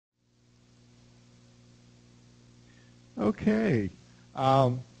Okay.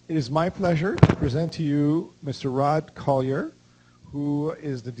 It is my pleasure to present to you Mr. Rod Collier, who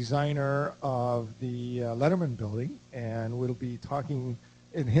is the designer of the Letterman Building, and will be talking,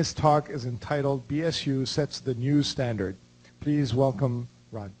 and his talk is entitled BSU Sets the New Standard. Please welcome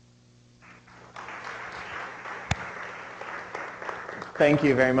Rod. Thank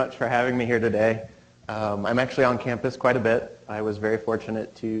you very much for having me here today. I'm actually on campus quite a bit. I was very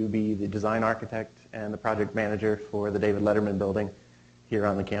fortunate to be the design architect and the project manager for the David Letterman Building here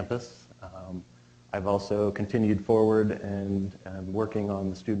on the campus. I've also continued forward and working on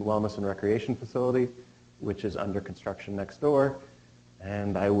the Student Wellness and Recreation Facility, which is under construction next door.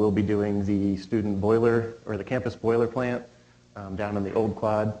 And I will be doing the student boiler, or the campus boiler plant down in the old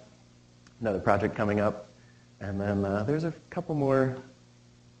quad, another project coming up. And then there's a couple more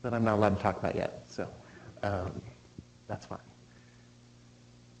that I'm not allowed to talk about yet, so that's fine.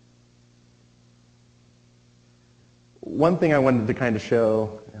 One thing I wanted to kind of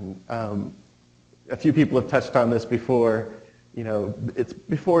show, and a few people have touched on this before, you know, it's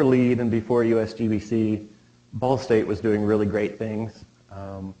before LEED and before USGBC, Ball State was doing really great things.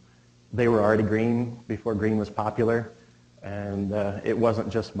 They were already green before green was popular, and it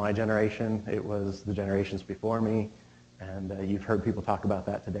wasn't just my generation, it was the generations before me, and you've heard people talk about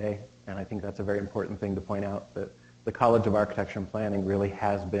that today, and I think that's a very important thing to point out, that the College of Architecture and Planning really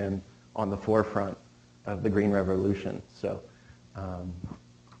has been on the forefront of the green revolution. So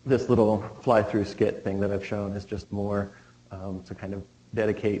this little fly-through skit thing that I've shown is just more to kind of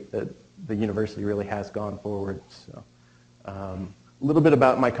dedicate that the university really has gone forward. So a little bit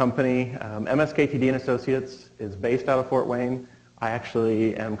about my company. MSKTD Associates is based out of Fort Wayne. I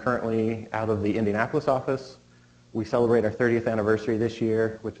actually am currently out of the Indianapolis office. We celebrate our 30th anniversary this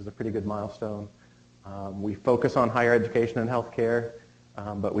year, which is a pretty good milestone. We focus on higher education and healthcare,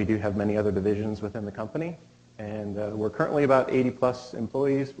 but we do have many other divisions within the company. And we're currently about 80 plus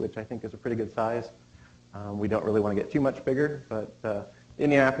employees, which I think is a pretty good size. We don't really want to get too much bigger, but the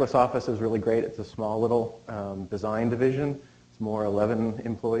Indianapolis office is really great. It's a small little design division. It's more 11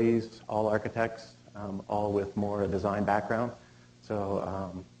 employees, all architects, all with more design background.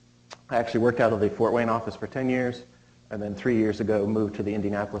 So I actually worked out of the Fort Wayne office for 10 years, and then 3 years ago moved to the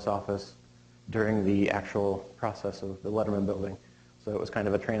Indianapolis office during the actual process of the Letterman Building. So it was kind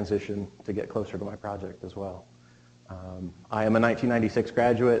of a transition to get closer to my project as well. I am a 1996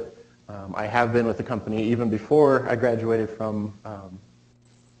 graduate. I have been with the company even before I graduated from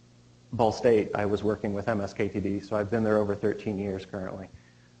Ball State. I was working with MSKTD, so I've been there over 13 years currently.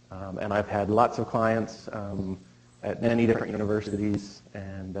 And I've had lots of clients at many different universities,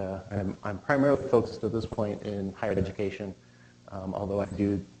 and I'm primarily focused at this point in higher education, although I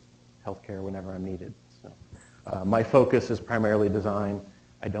do healthcare whenever I'm needed. So, my focus is primarily design.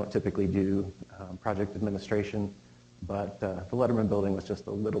 I don't typically do project administration, but the Letterman Building was just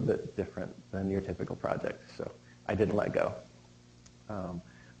a little bit different than your typical project, so I didn't let go.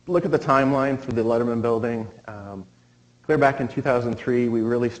 Look at the timeline for the Letterman Building. Clear back in 2003, we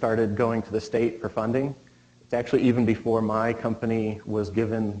really started going to the state for funding. It's actually even before my company was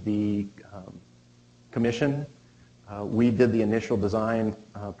given the commission. We did the initial design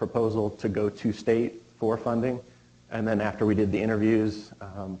proposal to go to state for funding, and then after we did the interviews,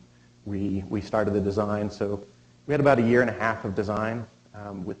 we started the design. So we had about a year and a half of design.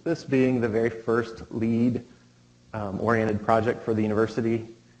 With this being the very first LEED oriented project for the university,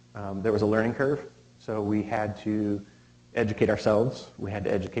 there was a learning curve. So we had to educate ourselves, we had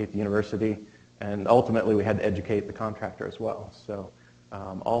to educate the university, and ultimately we had to educate the contractor as well. So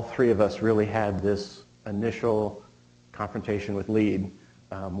all three of us really had this initial confrontation with LEED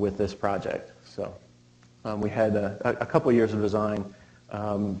with this project. So we had a couple years of design.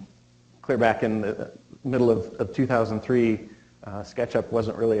 Clear back in the middle of 2003, SketchUp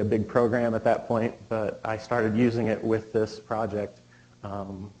wasn't really a big program at that point, but I started using it with this project.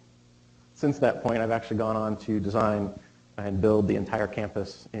 Since that point, I've actually gone on to design and build the entire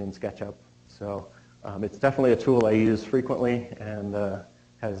campus in SketchUp. So it's definitely a tool I use frequently, and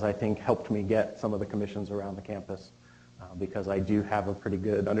has, I think, helped me get some of the commissions around the campus, because I do have a pretty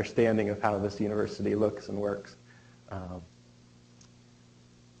good understanding of how this university looks and works.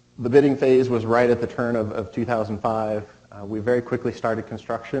 The bidding phase was right at the turn of 2005. We very quickly started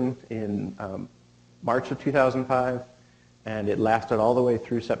construction in March of 2005, and it lasted all the way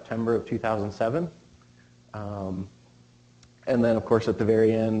through September of 2007. And then, of course, at the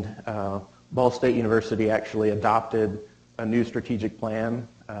very end, Ball State University actually adopted a new strategic plan,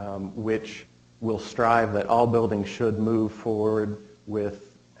 which will strive that all buildings should move forward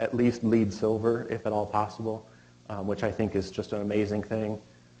with at least LEED Silver, if at all possible, which I think is just an amazing thing.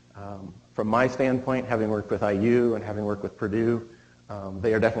 From my standpoint, having worked with IU and having worked with Purdue,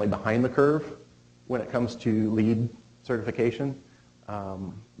 they are definitely behind the curve when it comes to LEED certification.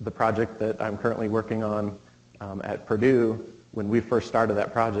 The project that I'm currently working on at Purdue, when we first started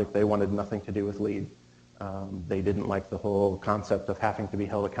that project, they wanted nothing to do with LEED. They didn't like the whole concept of having to be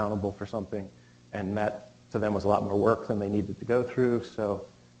held accountable for something, and that to them was a lot more work than they needed to go through, so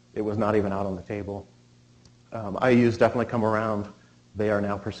it was not even out on the table. IU's definitely come around. They are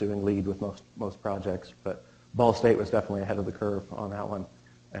now pursuing LEED with most projects, but Ball State was definitely ahead of the curve on that one,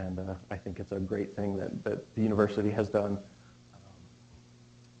 and I think it's a great thing that the university has done.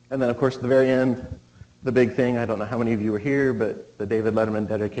 And then, of course, at the very end, the big thing, I don't know how many of you were here, but the David Letterman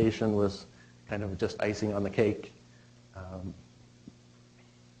dedication was kind of just icing on the cake.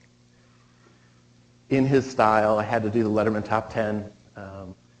 In his style, I had to do the Letterman Top 10.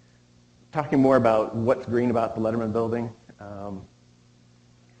 Talking more about what's green about the Letterman building.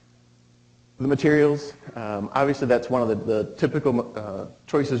 The materials, obviously that's one of the typical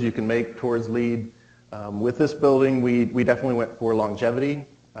choices you can make towards LEED. With this building, we definitely went for longevity.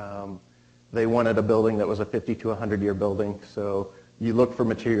 They wanted a building that was a 50 to 100-year building, so you look for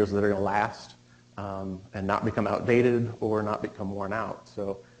materials that are going to last and not become outdated or not become worn out.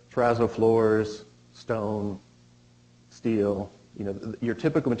 So terrazzo floors, stone, steel, your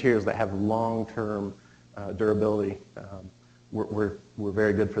typical materials that have long-term durability were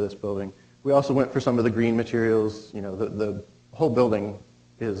very good for this building. We also went for some of the green materials. The whole building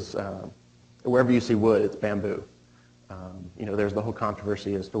is, wherever you see wood, it's bamboo. There's the whole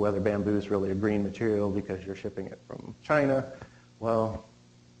controversy as to whether bamboo is really a green material because you're shipping it from China. Well,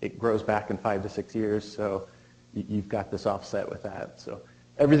 it grows back in 5 to 6 years, so you've got this offset with that. So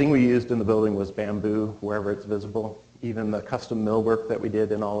everything we used in the building was bamboo wherever it's visible. Even the custom millwork that we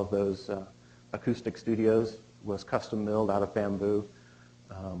did in all of those acoustic studios was custom milled out of bamboo.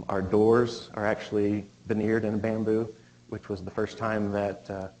 Our doors are actually veneered in bamboo, which was the first time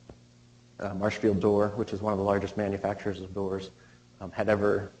that Marshfield Door, which is one of the largest manufacturers of doors, had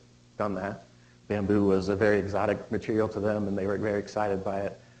ever done that. Bamboo was a very exotic material to them, and they were very excited by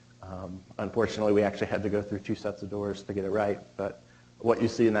it. Unfortunately, we actually had to go through 2 sets of doors to get it right, but what you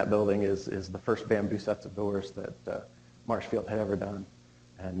see in that building is the first bamboo sets of doors that Marshfield had ever done,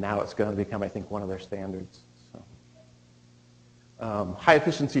 and now it's going to become, I think, one of their standards. So, high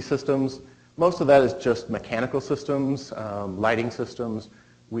efficiency systems, most of that is just mechanical systems, lighting systems.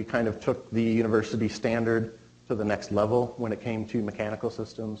 We kind of took the university standard to the next level when it came to mechanical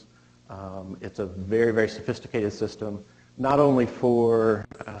systems. It's a very, very sophisticated system, not only for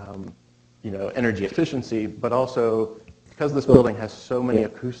energy efficiency, but also because this building has so many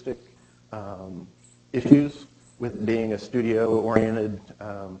acoustic issues with being a studio-oriented,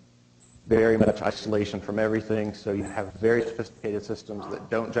 very much isolation from everything. So you have very sophisticated systems that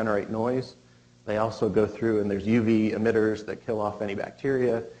don't generate noise. They also go through, and there's UV emitters that kill off any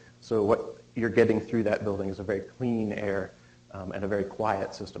bacteria. So what you're getting through that building is a very clean air and a very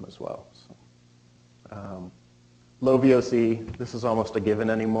quiet system as well. So, low VOC, this is almost a given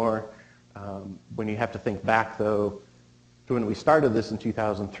anymore. When you have to think back, though, to when we started this in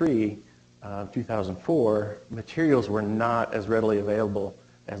 2003, 2004, materials were not as readily available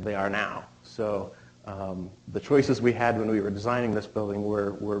as they are now. So the choices we had when we were designing this building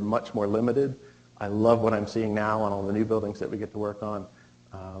were much more limited. I love what I'm seeing now on all the new buildings that we get to work on.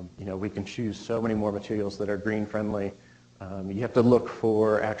 We can choose so many more materials that are green friendly. You have to look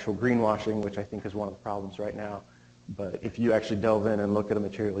for actual greenwashing, which I think is one of the problems right now. But if you actually delve in and look at a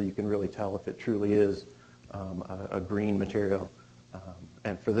material, you can really tell if it truly is a green material.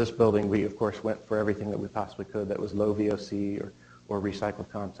 And for this building, we, of course, went for everything that we possibly could that was low VOC or recycled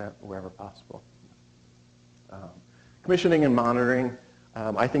content wherever possible. Commissioning and monitoring,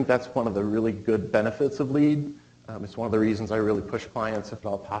 I think that's one of the really good benefits of LEED. It's one of the reasons I really push clients, if at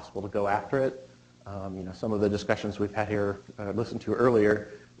all possible, to go after it. Some of the discussions we've had here, listened to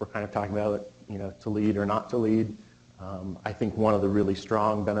earlier, we're kind of talking about to LEED or not to LEED. I think one of the really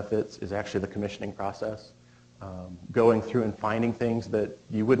strong benefits is actually the commissioning process. Going through and finding things that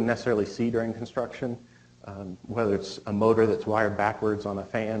you wouldn't necessarily see during construction, whether it's a motor that's wired backwards on a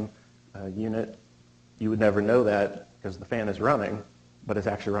fan unit, you would never know that because the fan is running, but it's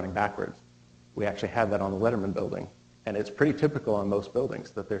actually running backwards. We actually had that on the Letterman building, and it's pretty typical on most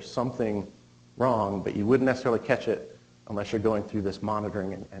buildings that there's something wrong, but you wouldn't necessarily catch it unless you're going through this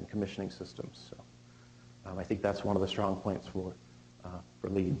monitoring and commissioning systems. So I think that's one of the strong points for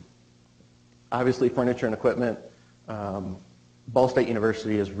LEED. Obviously, furniture and equipment. Ball State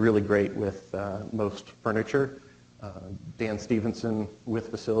University is really great with most furniture. Dan Stevenson with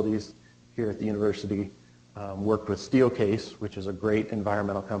facilities here at the university worked with Steelcase, which is a great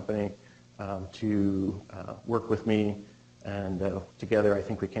environmental company, to work with me, and together I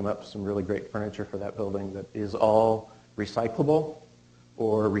think we came up with some really great furniture for that building that is all recyclable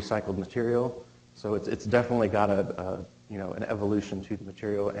or recycled material. So it's definitely got an evolution to the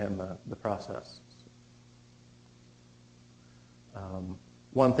material and the process.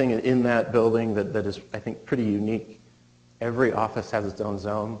 One thing in that building that is, I think, pretty unique, every office has its own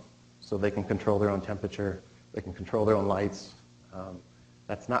zone, so they can control their own temperature, they can control their own lights.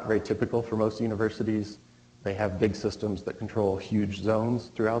 That's not very typical for most universities. They have big systems that control huge zones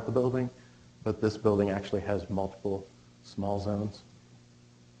throughout the building, but this building actually has multiple small zones.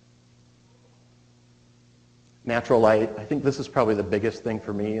 Natural light, I think this is probably the biggest thing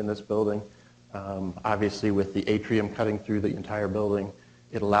for me in this building. Obviously with the atrium cutting through the entire building,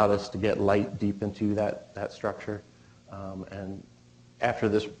 it allowed us to get light deep into that structure. And after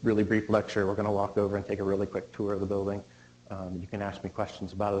this really brief lecture, we're going to walk over and take a really quick tour of the building. You can ask me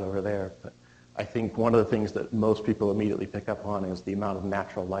questions about it over there. But I think one of the things that most people immediately pick up on is the amount of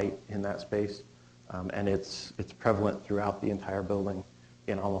natural light in that space. And it's prevalent throughout the entire building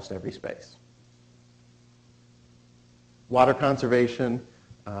in almost every space. Water conservation.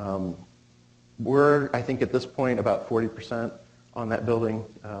 We're, I think at this point, about 40% on that building,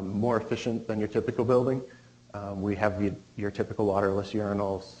 more efficient than your typical building. We have your typical waterless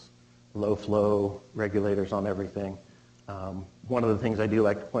urinals, low flow regulators on everything. One of the things I do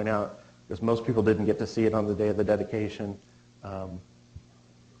like to point out, because most people didn't get to see it on the day of the dedication,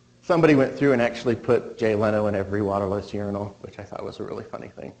 somebody went through and actually put Jay Leno in every waterless urinal, which I thought was a really funny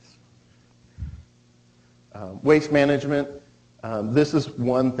thing. Waste management. This is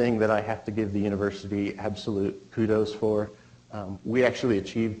one thing that I have to give the university absolute kudos for. We actually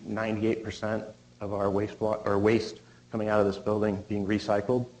achieved 98% of our waste coming out of this building being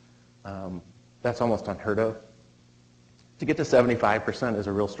recycled. That's almost unheard of. To get to 75% is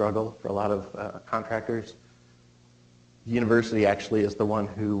a real struggle for a lot of contractors. The university actually is the one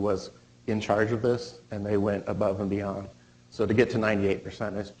who was in charge of this, and they went above and beyond. So to get to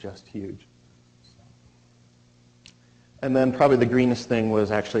 98% is just huge. And then probably the greenest thing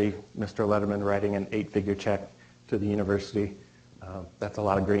was actually Mr. Letterman writing an 8-figure check to the university. That's a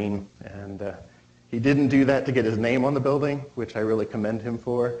lot of green, and he didn't do that to get his name on the building, which I really commend him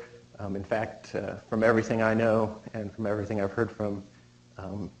for. In fact, from everything I know and from everything I've heard from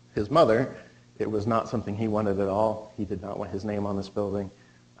his mother, it was not something he wanted at all. He did not want his name on this building.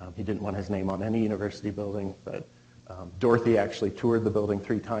 He didn't want his name on any university building, but Dorothy actually toured the building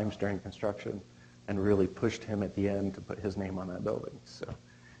 3 times during construction and really pushed him at the end to put his name on that building. So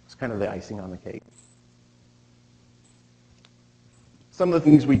it's kind of the icing on the cake. Some of the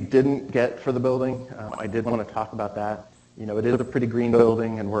things we didn't get for the building, I did want to talk about that. You know, it is a pretty green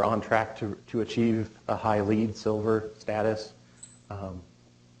building, and we're on track to achieve a high LEED silver status.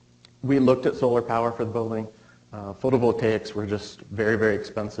 We looked at solar power for the building. Photovoltaics were just very, very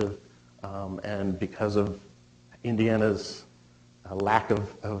expensive, and because of Indiana's lack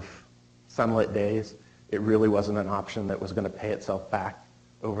of sunlit days, it really wasn't an option that was going to pay itself back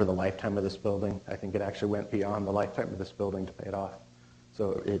over the lifetime of this building. I think it actually went beyond the lifetime of this building to pay it off.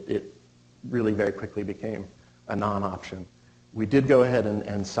 So it really very quickly became a non-option. We did go ahead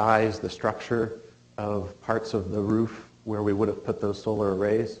and size the structure of parts of the roof where we would have put those solar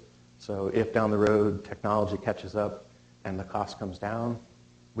arrays. So if down the road technology catches up and the cost comes down,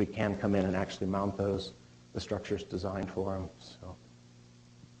 we can come in and actually mount those. The structure's designed for them. So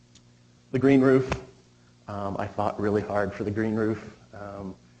the green roof, I fought really hard for the green roof.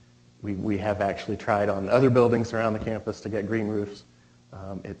 We have actually tried on other buildings around the campus to get green roofs.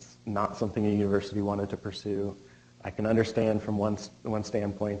 It's not something a university wanted to pursue. I can understand from one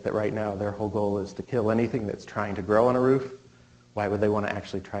standpoint that right now their whole goal is to kill anything that's trying to grow on a roof. Why would they want to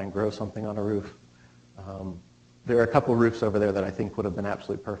actually try and grow something on a roof? There are a couple roofs over there that I think would have been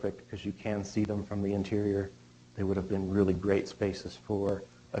absolutely perfect because you can see them from the interior. They would have been really great spaces for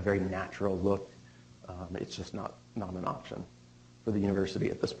a very natural look. It's just not an option for the university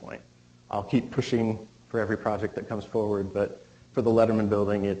at this point. I'll keep pushing for every project that comes forward, but for the Letterman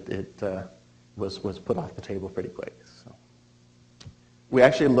building, it was put off the table pretty quick. So. We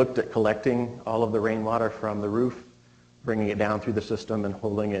actually looked at collecting all of the rainwater from the roof, bringing it down through the system and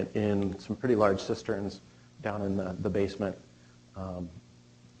holding it in some pretty large cisterns down in the basement.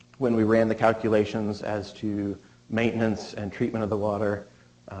 When we ran the calculations as to maintenance and treatment of the water,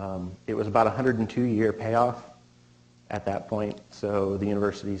 it was about a 102-year payoff at that point. So the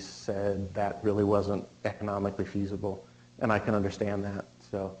university said that really wasn't economically feasible, and I can understand that.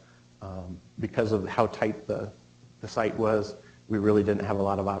 So because of how tight the site was, we really didn't have a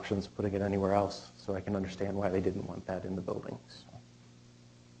lot of options putting it anywhere else, so I can understand why they didn't want that in the building. So.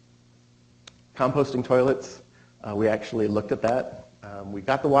 Composting toilets, we actually looked at that. We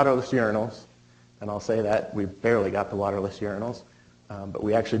got the waterless urinals, and I'll say that we barely got the waterless urinals, but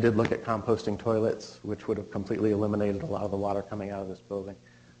we actually did look at composting toilets, which would have completely eliminated a lot of the water coming out of this building.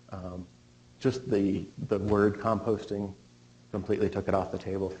 Just the word composting completely took it off the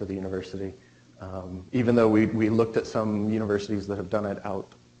table for the university. Even though we looked at some universities that have done it out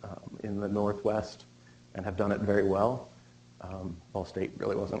in the Northwest and have done it very well, Ball State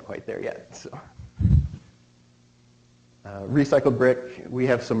really wasn't quite there yet. So. Recycled brick, we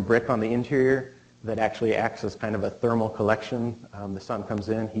have some brick on the interior that actually acts as kind of a thermal collection. The sun comes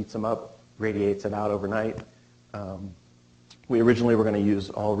in, heats them up, radiates it out overnight. We originally were going to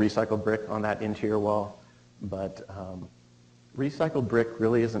use all recycled brick on that interior wall, but recycled brick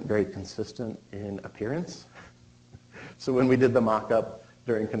really isn't very consistent in appearance. So when we did the mock-up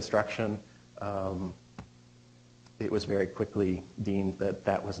during construction, it was very quickly deemed that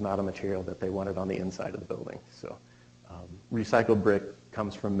that was not a material that they wanted on the inside of the building. So recycled brick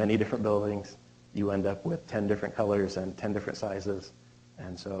comes from many different buildings. You end up with 10 different colors and 10 different sizes,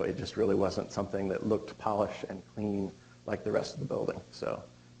 and so it just really wasn't something that looked polished and clean like the rest of the building. So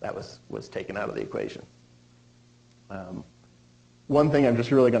that was taken out of the equation. One thing I'm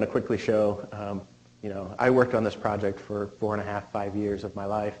just really going to quickly show, I worked on this project for 4.5, 5 years of my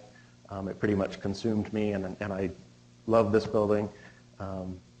life. It pretty much consumed me, and I love this building.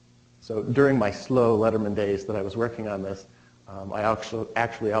 So during my slow Letterman days that I was working on this, I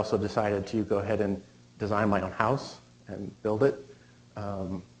actually also decided to go ahead and design my own house and build it.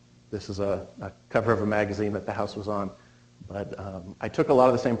 This is a cover of a magazine that the house was on. But I took a lot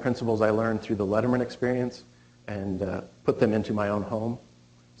of the same principles I learned through the Letterman experience and put them into my own home.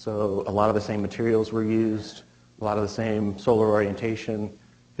 So a lot of the same materials were used, a lot of the same solar orientation,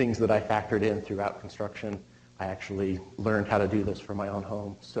 things that I factored in throughout construction. I actually learned how to do this for my own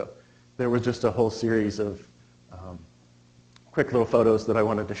home. So there was just a whole series of quick little photos that I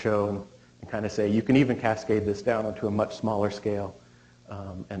wanted to show and kind of say, you can even cascade this down onto a much smaller scale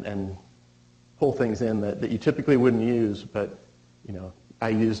and pull things in that you typically wouldn't use, but I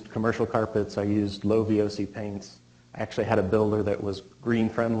used commercial carpets, I used low VOC paints. I actually had a builder that was green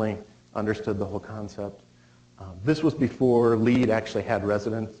friendly, understood the whole concept. This was before LEED actually had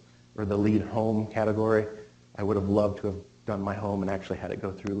residence or the LEED home category. I would have loved to have done my home and actually had it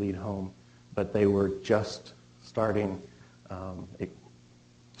go through LEED home, but they were just starting. It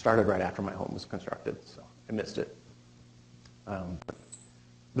started right after my home was constructed, so I missed it.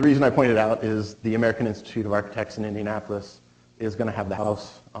 The reason I pointed out is the American Institute of Architects in Indianapolis is going to have the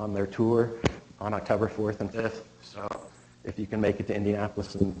house on their tour on October 4th and 5th. So if you can make it to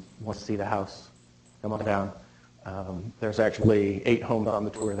Indianapolis and want to see the house, come on down. There's actually 8 homes on the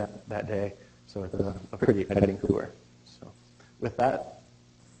tour that day, so it's a pretty exciting tour. So with that,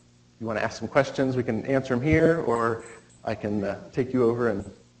 if you want to ask some questions, we can answer them here, or I can take you over and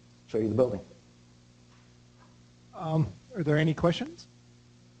show you the building. Are there any questions?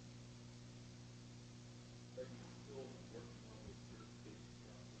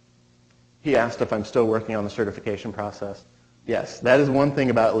 He asked if I'm still working on the certification process. Yes, that is one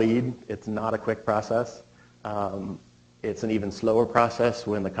thing about LEED. It's not a quick process. It's an even slower process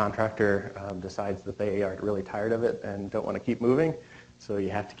when the contractor decides that they are really tired of it and don't want to keep moving. So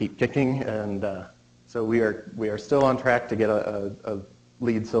you have to keep kicking. And so we are still on track to get a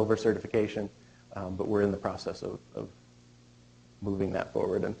LEED Silver certification, but we're in the process of moving that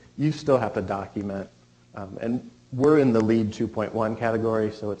forward. And you still have to document. And we're in the LEED 2.1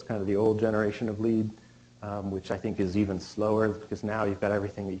 category, so it's kind of the old generation of LEED, which I think is even slower because now you've got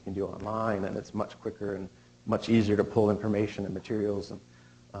everything that you can do online, and it's much quicker and much easier to pull information and materials.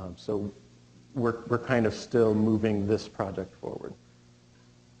 And so we're kind of still moving this project forward.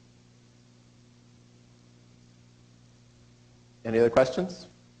 Any other questions?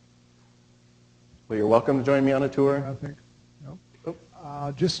 Well, you're welcome to join me on a tour. I think.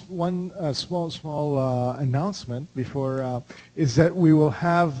 Just one small announcement before is that we will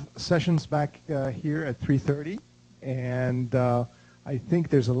have sessions back here at 3:30, and I think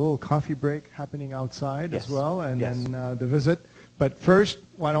there's a little coffee break happening outside as well, and then the visit. But first,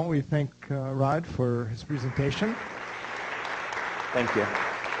 why don't we thank Rod for his presentation? Thank you.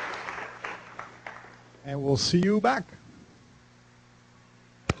 And we'll see you back.